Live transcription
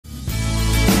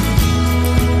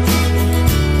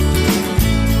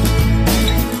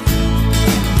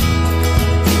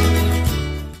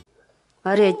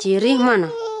Arya ciri mana?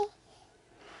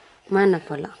 Mana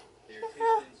pula?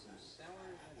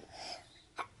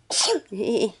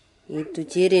 Itu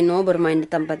ciri no bermain di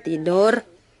tempat tidur.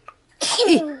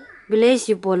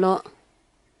 Bless you polo.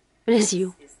 Bless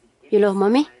you. You love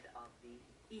mommy?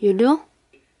 You do?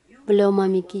 Blow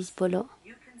mommy kiss polo.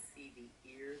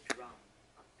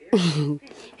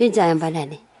 Jangan pada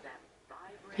deh.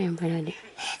 Jangan pada deh.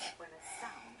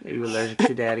 Are you allergic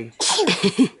to daddy?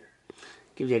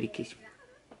 Give daddy a kiss.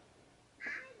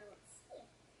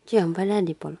 Jangan pada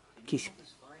deh polo. Kiss.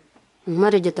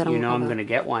 Mari jatuh orang. You know I'm gonna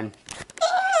get one.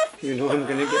 You know I'm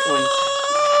gonna get one.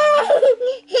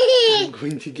 I'm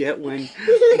going to get one.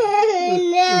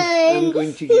 I'm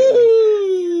going to get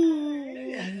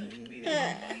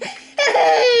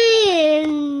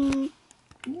one.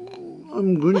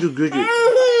 I'm going to get it. I'm going to get it.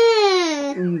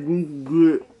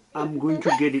 I'm going to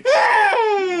get it.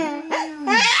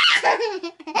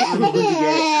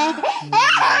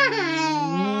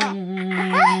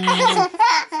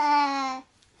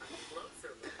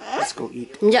 Let's go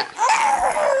eat. Ya.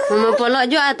 Mama polok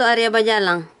juga atau Arya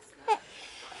bajalang?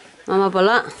 Mama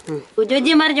polok.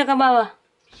 Ujuji mari ke bawah.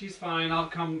 She's fine. I'll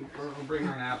come bring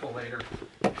her an apple later.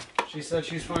 She said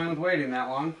she's fine with waiting that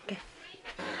long. Okay.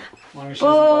 As long as she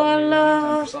doesn't bother me in the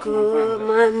meantime for Polokku, something, I'm fine with it.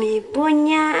 mami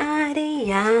punya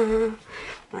Arya,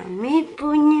 mami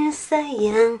punya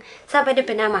sayang. Siapa dia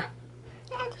nama?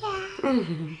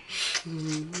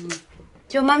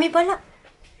 Cium mami polok.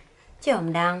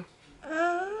 Cium dang.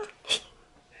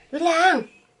 Ulang.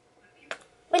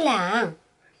 Ulang.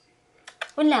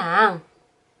 Ulang.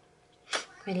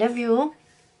 I love you.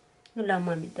 You love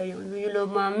mommy tayo. You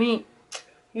love mommy.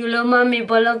 You love mommy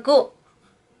polokku.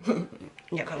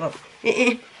 Ya kalau.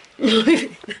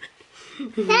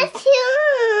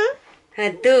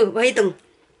 Satu, hitung.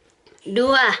 2,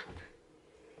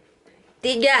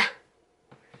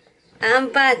 3,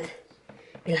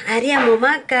 4. Bilang Arya mau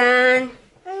makan.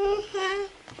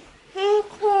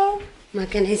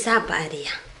 Makan apa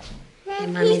Arya?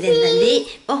 Yang mami dan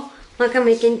tadi. Oh, makan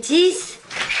mac and cheese.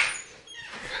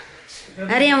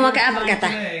 Arya mau makan apa kata?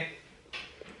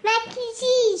 Mac and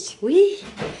cheese. Wih,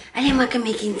 Arya makan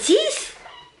mac and cheese?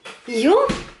 Yo.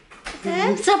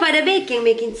 Siapa ada baking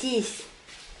mac and cheese?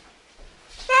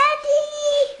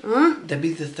 Daddy. Huh? That'd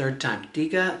be the third time.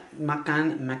 Tiga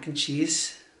makan mac and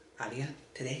cheese. Alia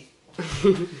today.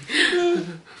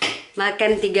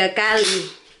 Makan 3 kali.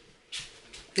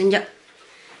 Lanjut.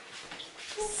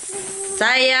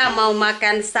 Saya mau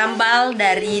makan sambal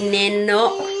dari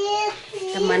Neno,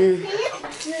 teman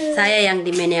saya yang di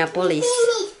Minneapolis.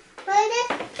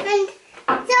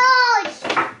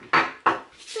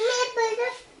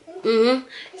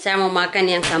 Saya mau makan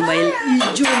yang sambal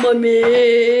hijau,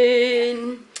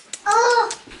 mamin.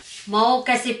 Mau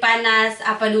kasih panas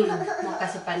apa dulu? Mau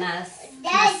kasih panas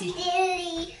nasi.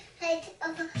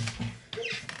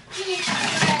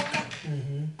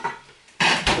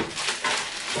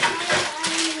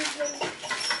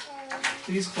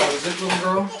 Please close it, little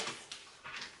girl.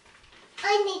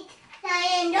 I need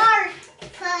dark.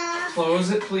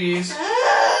 Close it, please.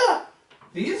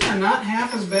 These are not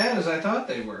half as bad as I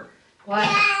thought they were. What?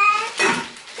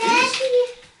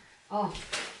 Daddy. Oh.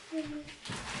 I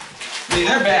mean,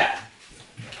 they're bad.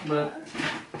 But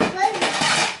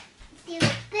Too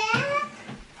bad.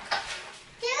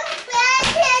 Too bad,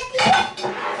 Daddy.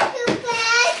 Too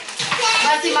bad, Daddy.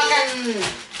 Masih makan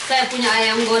saya punya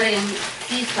ayam goreng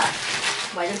sisa.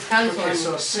 Banyak sekali okay,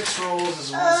 soalnya. so 6 rolls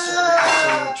is 1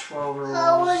 serving, so 12 rolls.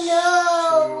 Oh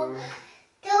no.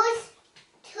 Those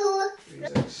two.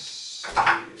 3, 6,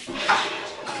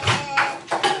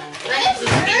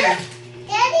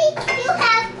 Daddy, you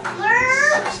have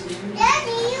more.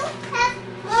 Daddy, you have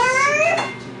more.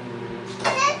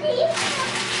 Daddy, you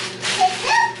have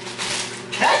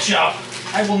ketchup. ketchup!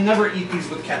 I will never eat these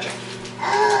with ketchup.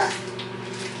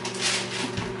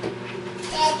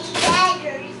 Daddy,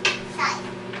 dadder's side.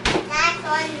 That's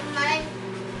on mine.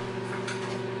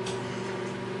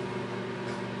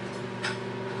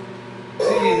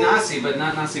 See, nasi, but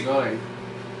not nasi goreng.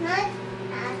 Not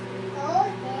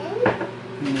golden.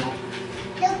 No.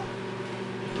 Nope.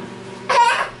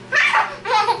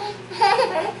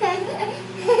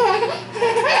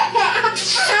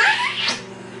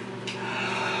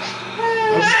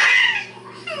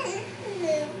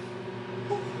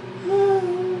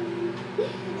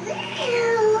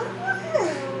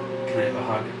 Can I have a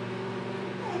hug?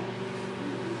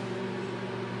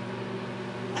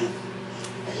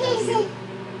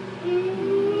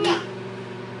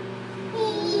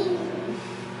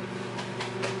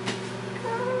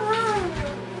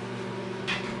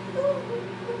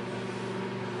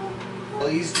 All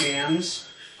these jams.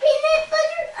 Peanut butter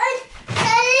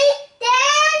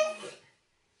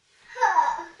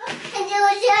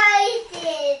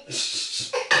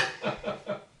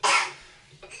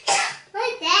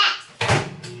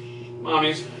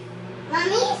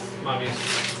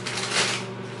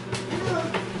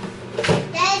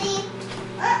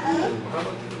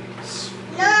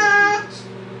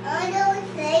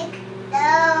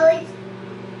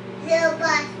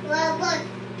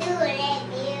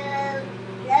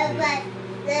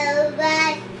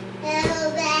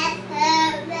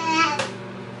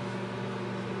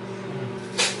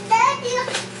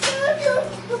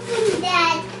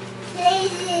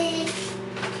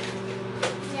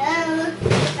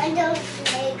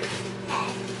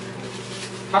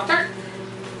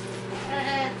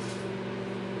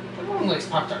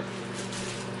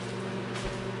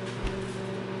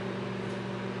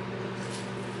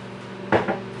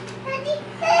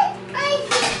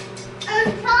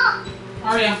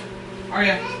Arya.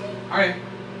 Arya. Arya.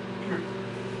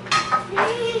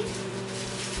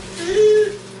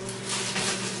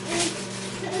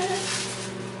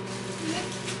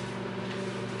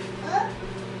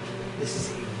 This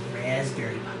is a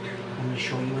raspberry butter. I'm going to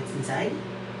show you what's inside.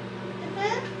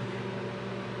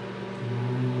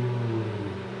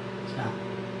 Smell.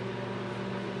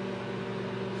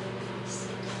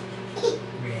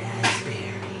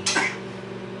 Raspberry.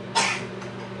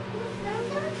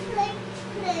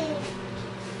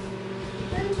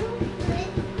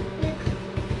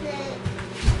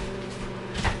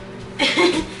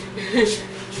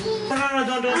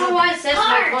 No, don't. Otherwise, says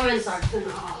my comments are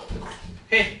off.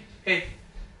 Hey, hey.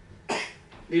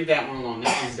 Leave that one alone.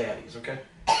 That one's daddy's, okay?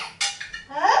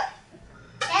 Huh?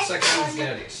 That's Second one's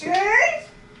daddy's. yours?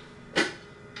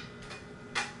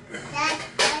 That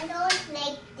I don't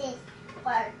like this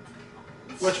part.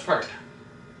 Which part?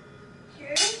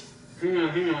 Yours? Hang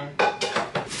on.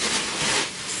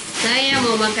 Saya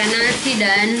mau makan nasi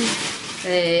dan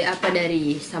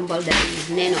sambal dari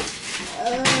Neno.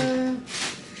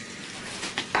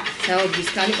 Saya hobi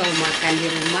sekali kalau makan di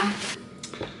rumah.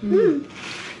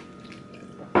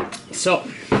 So,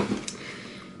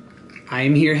 I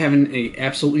am here having a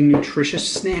absolutely nutritious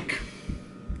snack.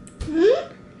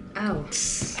 Ow.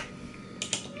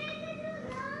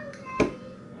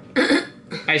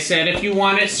 I said if you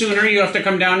want it sooner, you have to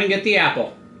come down and get the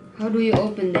apple. How do you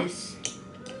open this?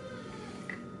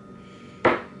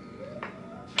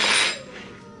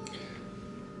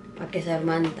 Pakai sayur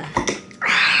manta.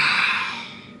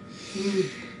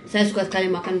 Saya suka sekali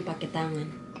makan pakai tangan.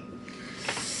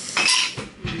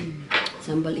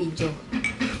 Sambal hijau.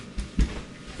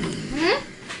 Huh?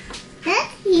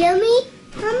 That's yummy.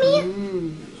 Mommy,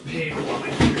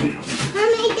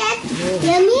 Mommy, that's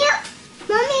yummy.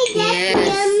 Mommy, that's Yes.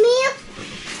 yummy.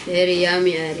 Very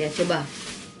yummy, Arya. Coba.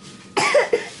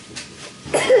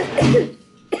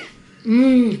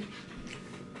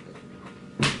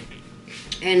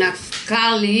 Enak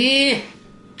sekali.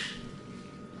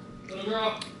 Little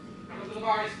girl, come to the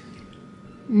bars.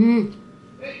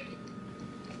 Hey.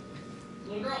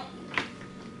 Little girl.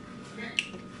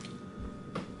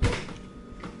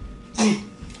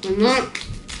 Enak.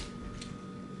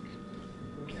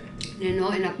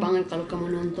 Neno, enak banget kalau kamu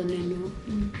nonton Neno.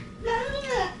 Mommy,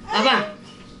 Apa?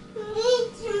 need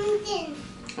something.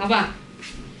 Apa?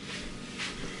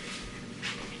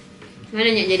 Mana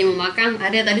Nyak jadi mau makan?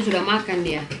 Ada tadi sudah makan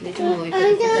dia. Dia cuma mau I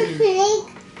ikut-ikutan. don't like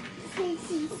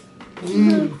fishes.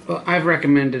 Well, I've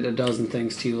recommended a dozen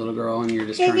things to you, little girl, and you're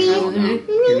just trying Daddy, to hold down.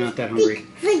 You're not that hungry.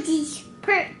 Fishes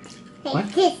perks.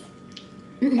 What? This.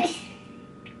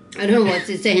 I don't know what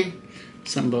she's saying.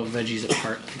 Something about veggies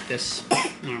apart like this.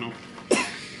 I don't know.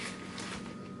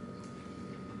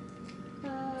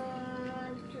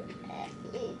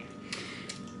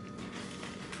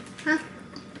 Huh?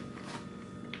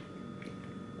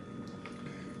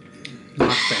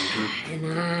 Mukbang, huh?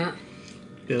 Enak.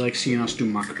 They like seeing us do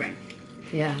mukbang.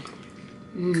 Ya.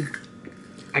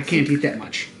 I can't eat that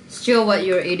much. Show what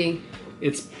you're eating.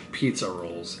 It's pizza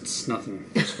rolls. It's nothing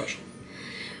special.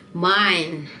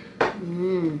 Mine.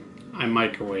 I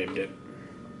microwaved it.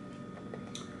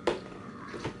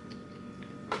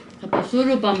 Apa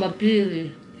suruh Pamba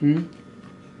pilih?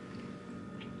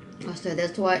 I said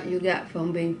that's what you got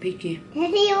from being picky.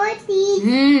 Daddy, what's these?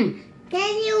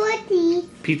 Daddy, what's these?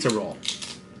 Pizza roll.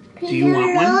 Do you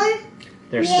want one?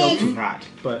 They're still too hot,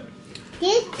 but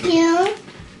This too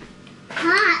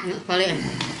hot. Enak sekali.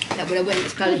 Tak boleh enak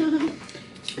sekali.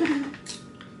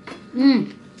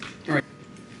 Alright.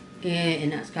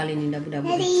 Enak sekali nih dabu-dabu.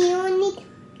 Daddy, you need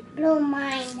to blow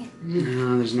mine.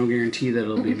 no, there's no guarantee that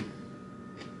it'll be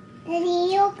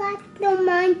Daddy, you got blow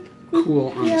mine. cool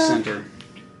on the center.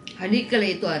 Adik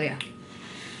kali itu Arya.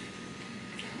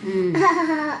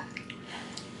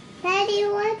 Daddy,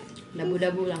 what's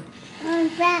Dabu-dabu lang. on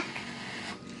back?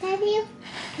 Daddy,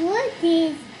 what's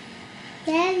this?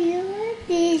 Daddy, what's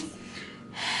this?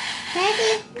 Daddy,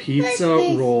 Pizza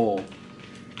what's this? roll.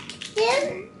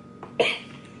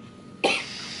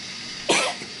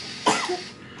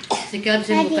 Sekarang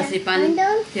sibuk Arya, kesipan.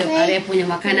 don't Tiap play. Arya punya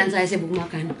makanan, saya sibuk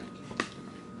makan.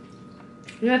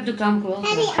 You have to come closer.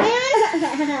 Daddy,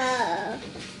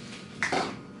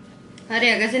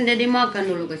 Arya, kasih Daddy makan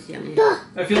dulu kesiangnya.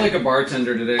 I feel like a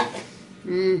bartender today.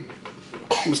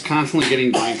 I was constantly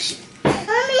getting drinks.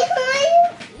 Mommy, who are you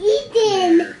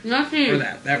eating? Nasi. Or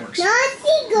that works.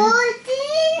 Nasi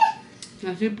golden?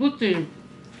 Nasi putih.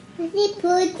 Nasi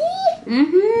putih?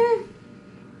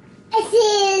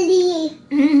 Silly.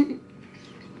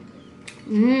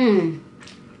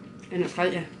 Enak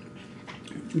sekali ya.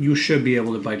 You should be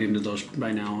able to bite into those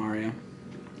by now, Arya.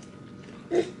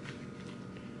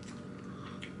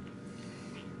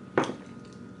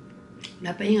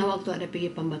 Dapat ingat waktu ada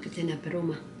pergi pembangkit sini ke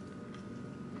rumah.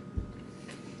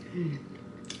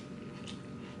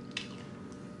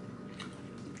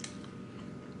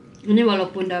 Ini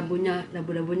walaupun dabunya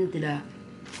tidak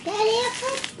Daddy,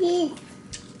 what's this?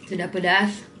 tidak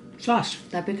pedas, Sauce.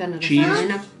 tapi karena Cheese.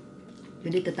 rasanya enak,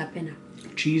 jadi tetap enak.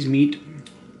 Cheese, meat,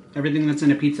 everything that's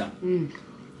in a pizza. Hmm.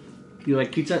 You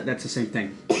like pizza? That's the same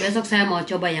thing. Besok saya mau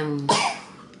coba yang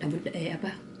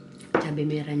cabai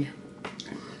merahnya.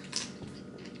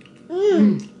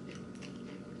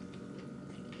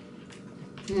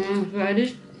 Try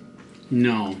this.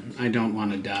 No, I don't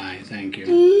want to die. Thank you.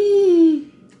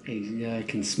 I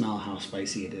can smell how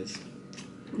spicy it is.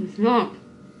 It's not.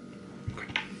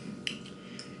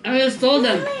 I just told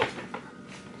them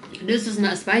this is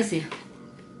not spicy.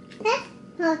 That's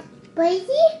not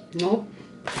spicy. Nope.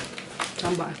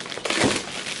 Tambah.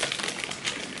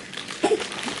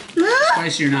 Mom?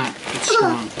 Spicy or not, it's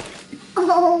strong.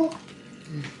 Oh.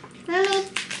 Mommy,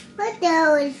 what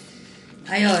those?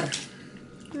 Ayor.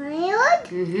 Mild?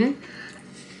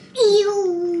 Ew,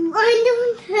 I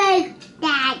don't like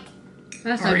that.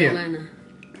 Nasa Arya. mana?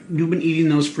 You've been eating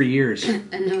those for years.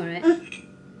 I know, right?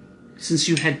 Since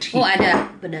you had teeth. Oh, ada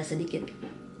pedas sedikit.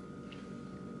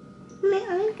 My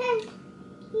I can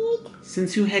eat.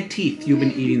 Since you had teeth, you've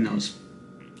been eating those.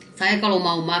 Saya kalau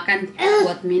mau makan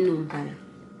buat minum saya.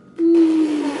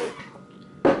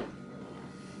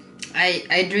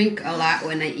 I drink a lot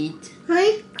when I eat.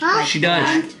 My God. She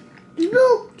does.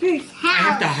 Look, there's I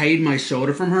have to house. hide my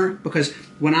soda from her because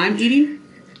when I'm eating,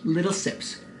 little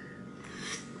sips.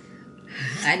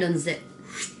 I don't sip.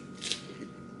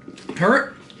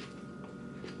 Her?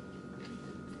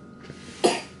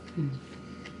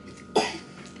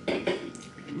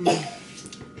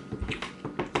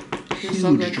 It's so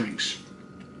Huge good. drinks.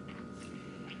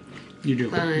 You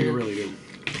do. Oh, You yeah. really do.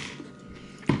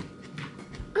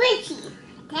 Squishy.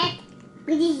 That's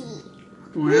squishy.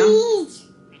 Well, Squeeze.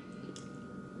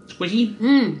 squishy.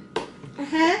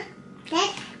 Uh-huh.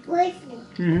 That's squishy.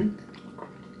 Mm-hmm.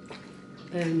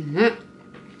 Enak.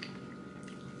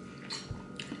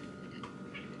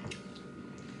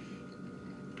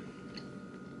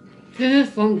 This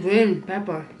is from green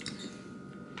pepper.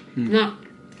 No.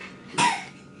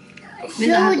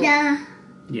 Minta Soda.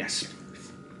 Yes.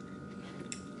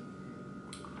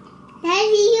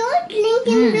 Daddy, you're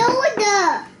drinking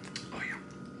soda. Oh yeah.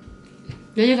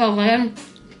 Jadi kalau kalian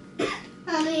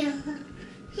Mommy,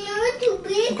 you're too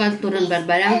big. suka turun berat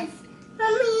badan,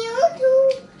 Mommy, you're too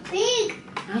big.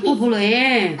 aku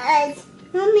boleh.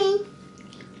 Mommy,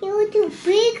 you're too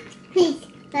big. Please,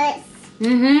 us.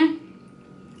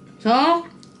 So,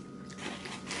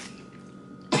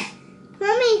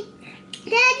 Mommy,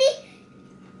 Daddy,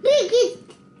 biggest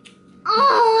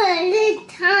all the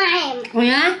time. oh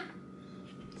ya?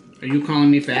 Are you calling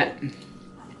me fat?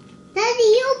 Daddy,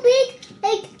 you're big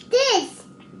like this.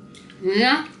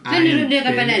 Ya? Kan duduk dia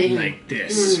kapan big tadi? like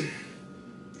this.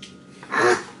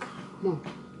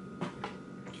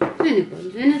 Sini pun,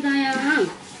 sini sayang.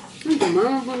 Nanti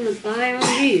mama pun sayang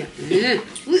dia.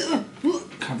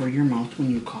 Cover your mouth when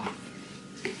you cough.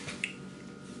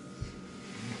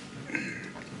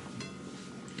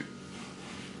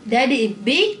 Daddy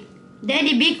big?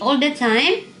 Daddy big all the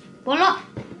time? Polo?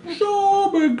 So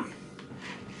big.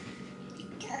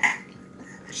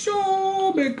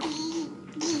 So big.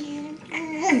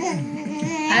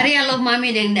 Arya love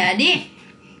mommy dan daddy?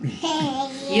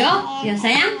 Yo, ya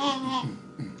sayang?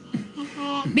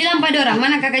 Bilang pada orang,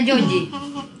 mana kakak Joji?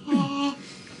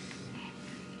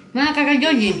 Mana kakak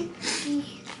Joji?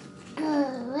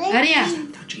 Arya,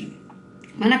 Touching.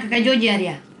 mana kakak Joji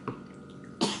Arya?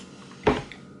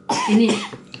 Ini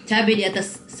cabai di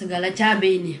atas segala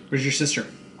cabai ini. Where's your sister?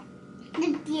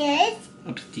 Yes,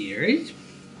 Upstairs.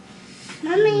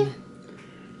 Mommy.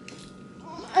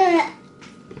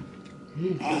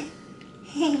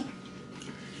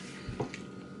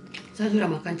 Saya sudah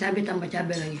makan cabai tambah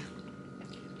cabai lagi.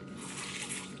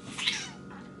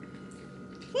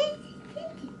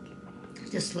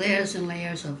 Just layers and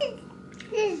layers of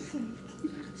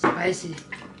spicy.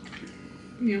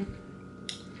 Yeah.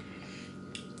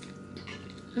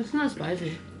 It's not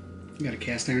spicy. You got a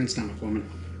cast iron stomach, woman.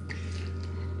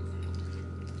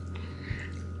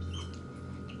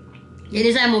 Jadi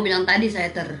saya mau bilang tadi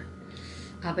saya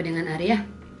apa dengan Arya?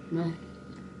 No.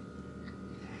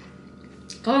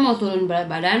 Kalau mau turun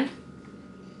berat badan,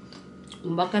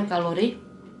 membakar kalori,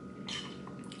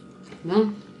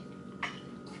 no.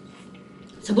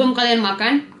 Sebelum kalian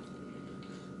makan,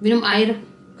 minum air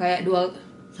kayak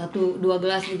 2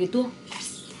 gelas begitu.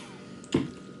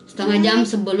 setengah jam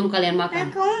sebelum kalian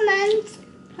makan.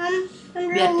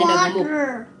 Biar tidak gemuk.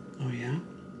 Oh yeah?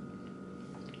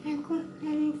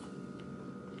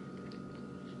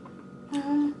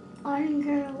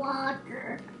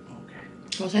 Underwater. Okay.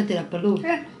 Kalau saya tidak perlu,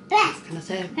 Best. karena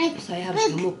saya harus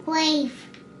gemuk. Wave.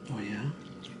 Oh yeah?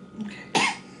 Okay.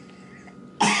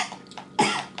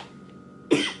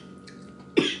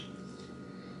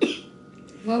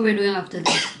 What are we doing after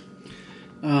this?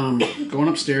 Going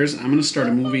upstairs. I'm gonna start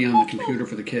a movie on the computer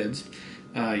for the kids.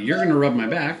 You're gonna rub my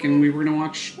back, and we were gonna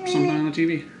watch something on the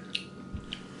TV.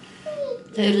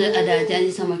 Saya udah ada janji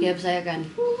sama Kev saya kan,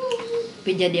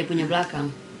 pijat dia punya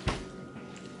belakang.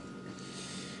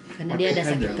 Karena dia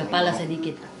ada sakit kepala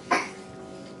sedikit.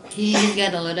 He's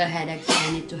got a lot of headaches, so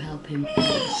I need to help him.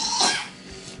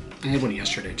 I had one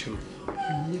yesterday too.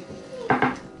 Daddy,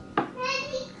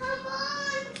 come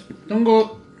on. Don't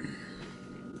go.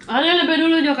 Alia lebih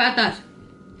dulu Jo ke atas.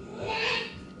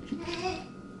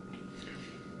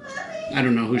 I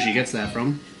don't know who she gets that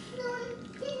from.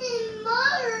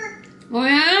 Oh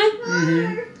ya?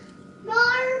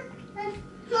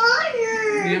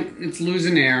 Yep, it's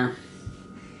losing air.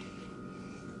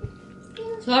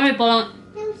 Sorry Polang.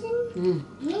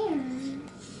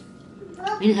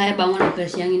 Ini saya bangun hampir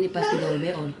siang ini pas udah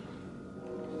beol.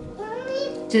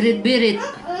 Cerit-birit.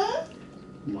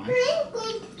 What?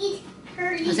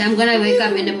 Because I'm gonna wake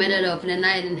up in the middle of the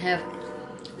night and have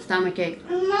stomachache.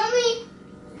 Mommy,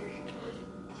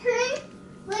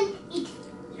 when it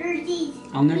hurts.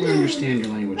 I'll never understand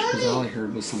your language because all I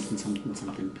heard was something.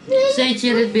 Say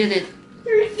cerit-birit.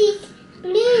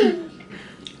 Blue.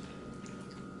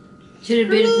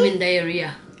 Cerit-birit mean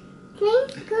diarrhea.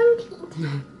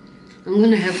 I'm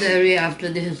gonna have diarrhea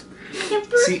after this.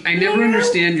 See, I never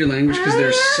understand your language because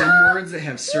there's some words that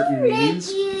have certain meanings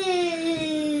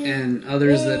and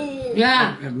others that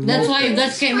Yeah, have that's why you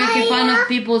guys keep making fun of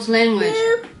people's language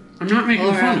I'm not making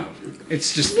Or, fun of.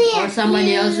 It's just or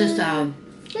somebody else's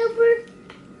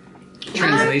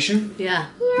translation. yeah.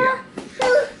 Yeah.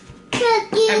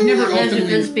 I've never Unless you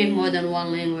can openly, speak more than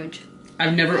one language.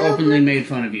 I've never openly made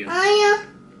fun of you.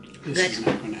 Good. This is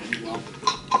not going to end well.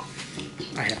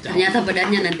 I have to help. Ternyata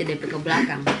badannya nanti DP ke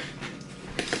belakang.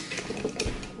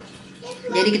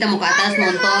 Jadi kita mau ke atas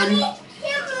nonton.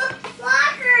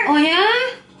 Oh ya?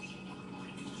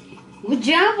 Good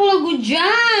job, Paula, good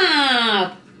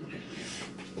job.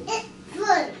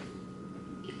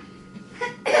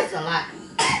 Salah.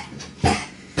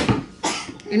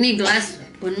 Ini gelas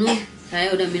penuh.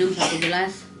 Saya udah minum 1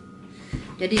 gelas.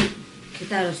 Jadi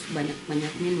kita harus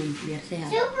banyak-banyak minum biar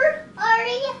sehat. Super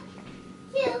Aria,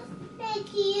 thank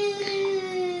you.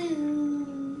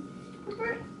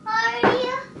 Super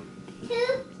Aria,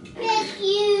 thank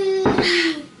you.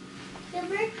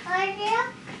 Super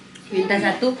Aria. Minta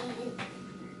 1.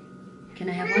 Can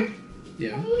I have one?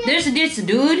 Yeah. There's this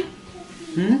dude.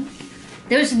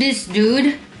 There's this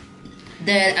dude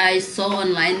that I saw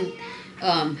online.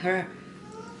 I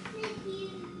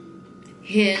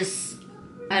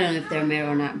don't know if they're married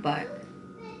or not, but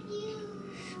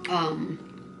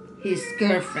his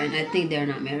girlfriend. I think they're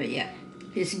not married yet.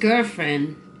 His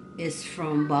girlfriend is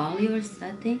from Bali or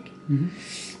I think,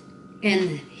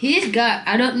 and he's got.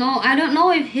 I don't know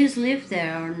if he's lived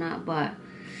there or not, but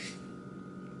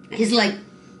he's like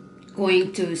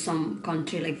going to some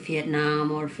country like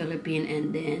Vietnam or Philippines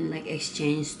and then like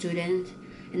exchange student,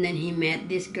 and then he met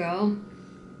this girl.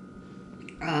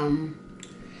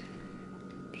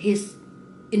 His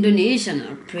Indonesian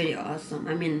are pretty awesome.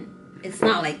 I mean, it's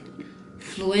not like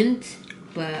fluent,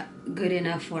 but good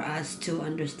enough for us to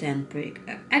understand.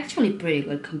 Actually pretty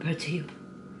good compared to you.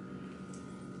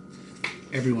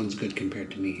 Everyone's good compared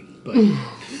to me, but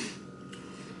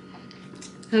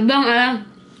Bang,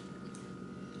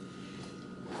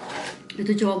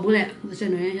 itu cowok bule,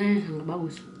 bahasa Indonesia nya sangat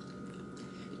bagus.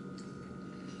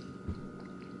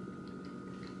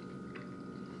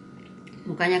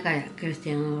 Mukanya kayak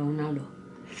Cristiano Ronaldo.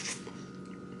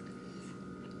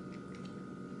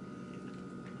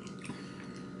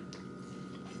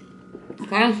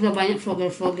 Sekarang sudah banyak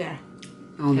vlogger-vlogger.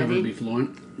 I'll never Jadi- be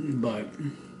fluent. But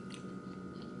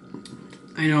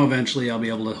I know eventually I'll be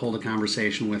able to hold a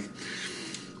conversation with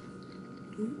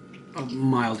a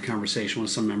mild conversation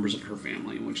with some members of her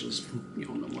family, which is, the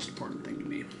most important thing to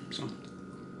me. So,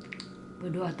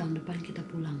 Berdoa tahun depan kita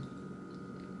pulang.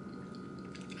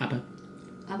 Apa?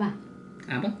 Apa?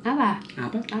 Apa? Apa?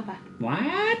 Apa? Apa?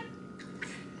 What?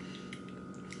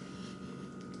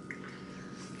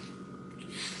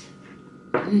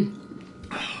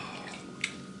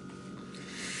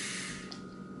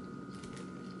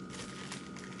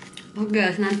 Oh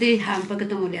guys, nanti hampir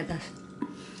ketemu di atas.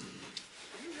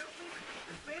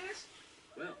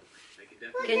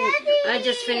 I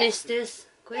just finished this.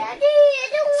 Quick. Daddy, I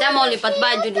don't Saya mau want lipat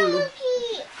baju dulu.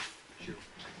 cookie.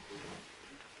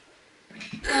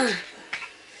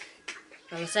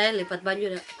 Kalau saya lipat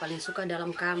baju paling suka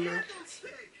dalam kamar.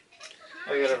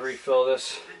 I gotta refill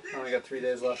this. I only got 3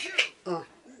 days left. Oh,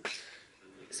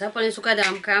 saya paling suka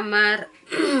dalam kamar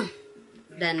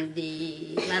dan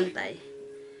di lantai.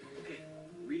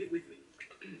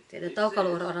 Tidak tahu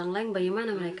kalau orang-orang lain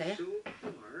bagaimana mereka ya.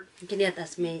 Mungkin di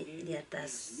atas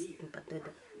tempat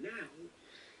duduk.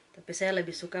 Tapi saya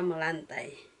lebih suka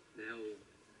melantai.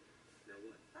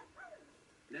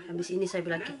 Habis ini saya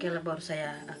bilang ke Kela baru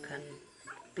saya akan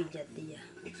pijat dia.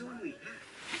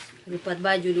 Lipat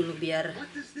baju dulu biar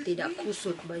tidak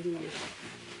kusut bajunya.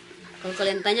 Kalau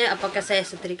kalian tanya apakah saya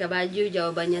setrika baju,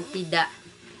 jawabannya tidak.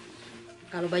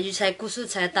 Kalau baju saya kusut,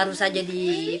 saya taruh saja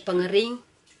di pengering,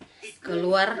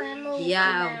 keluar,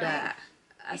 ya udah.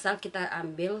 Asal kita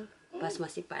ambil pas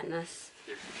masih panas,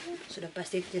 sudah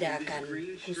pasti tidak akan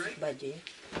kusut baju ya.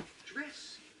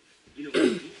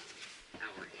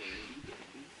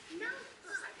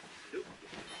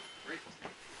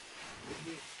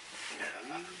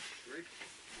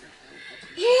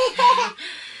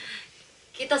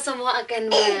 Kita semua akan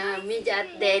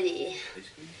memijat Daddy.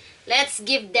 Let's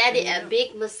give Daddy a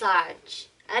big massage.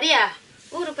 Arya,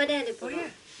 rupa Daddy po.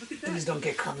 Please don't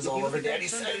get crumbs all over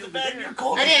Daddy's side of the bed. You're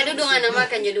cold. Arya, dudung ana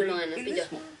makan yo dudung ana pijo.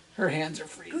 Her hands are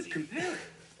freezing.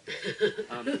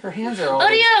 Her hands are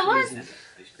always Arya, what? freezing.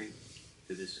 Ice cream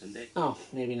for this Sunday? Oh,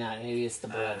 maybe not. Maybe it's the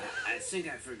bread. I think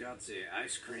I forgot the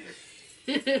ice cream.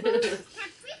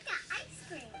 Paprika ice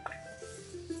cream.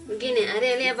 Begini,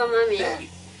 Arya lihat apa mami?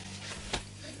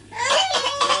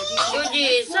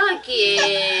 Joji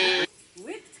sakit.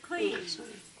 Whipped cream.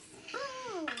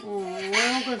 Oh,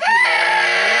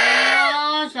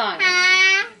 kasihan.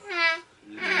 Sakit.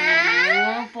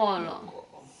 Oh, polo.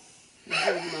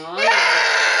 Gimana?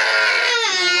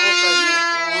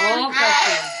 Oh,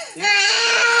 kasihan.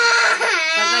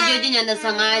 Kakak Joji nyanda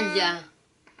sengaja.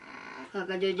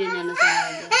 Kakak Joji nyanda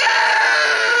sengaja.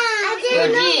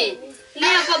 Joji,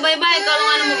 lihat kok baik-baik kalau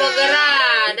nggak mau bergerak.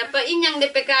 Dapat inyang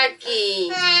DP kaki.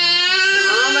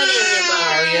 Oh, badannya Pak.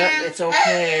 Arya, it's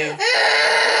okay. It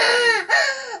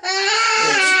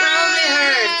probably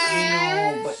hurts. I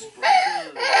know, but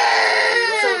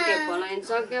It's okay, Paula.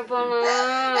 It's okay, Paula.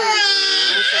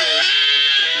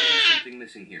 There's something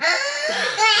missing here.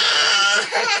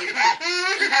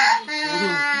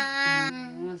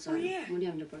 Mau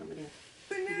diam deh, Paula. Mau diam.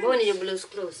 Bawa nih blues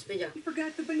close, peja.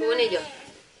 Forgot the Bawa nih jo.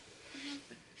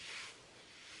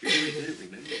 You're really good at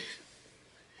remembering.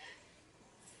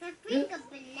 Paprika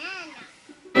banana.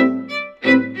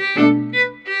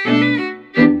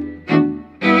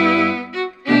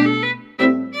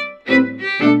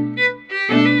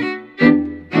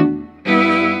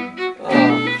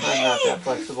 I'm not that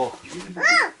flexible.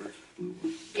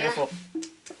 Careful.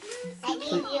 I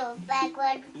give you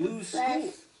backward Blue first.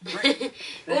 school.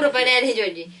 Urupa Daddy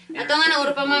Joji. Atau nggak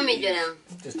urupa Mami Jo dong.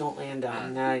 Just don't land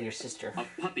on your sister. A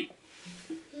puppy.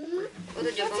 Urupa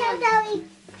Jo What's pa up, Mami. Daddy?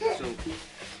 So,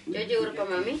 Joji urupa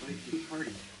Mami. invite to the party.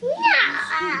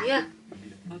 Yeah. Ya.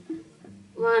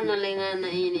 Mana lengana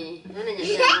ini? Mana nya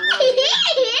Mami?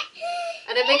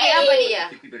 Ada beki apa dia? I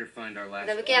think we better find our last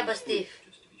Ada beki apa Steve?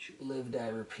 just to be sure. Live,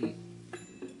 die, repeat.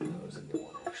 That was a good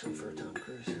one, actually, for Tom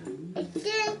Cruise. I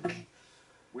think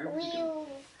Where were we. we going?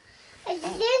 I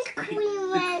think we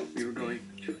went. We were going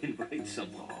to invite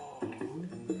someone.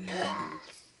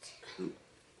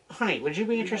 Honey, would you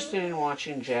be interested in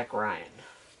watching Jack Ryan?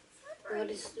 What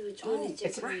is which one is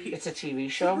It's it? it's a TV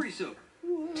show, Slippery soap.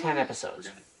 10 episodes.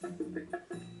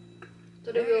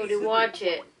 So we already watch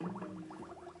it.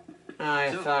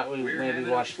 I So, thought we we're maybe having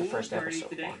a watched the pool first party episode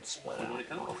today. once, but I Wanna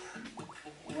don't know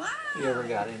Wow. if you ever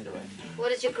got into it.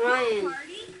 What is you crying?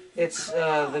 It's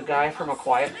the guy from A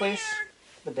Quiet Place,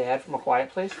 the dad from A Quiet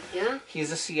Place. Yeah?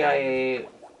 He's a CIA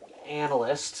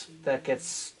analyst that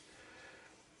gets.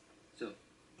 So,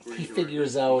 He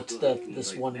figures out that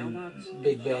this one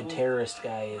big bad terrorist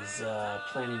guy is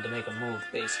planning to make a move,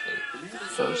 basically,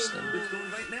 first. And let's go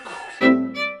invite mailbox.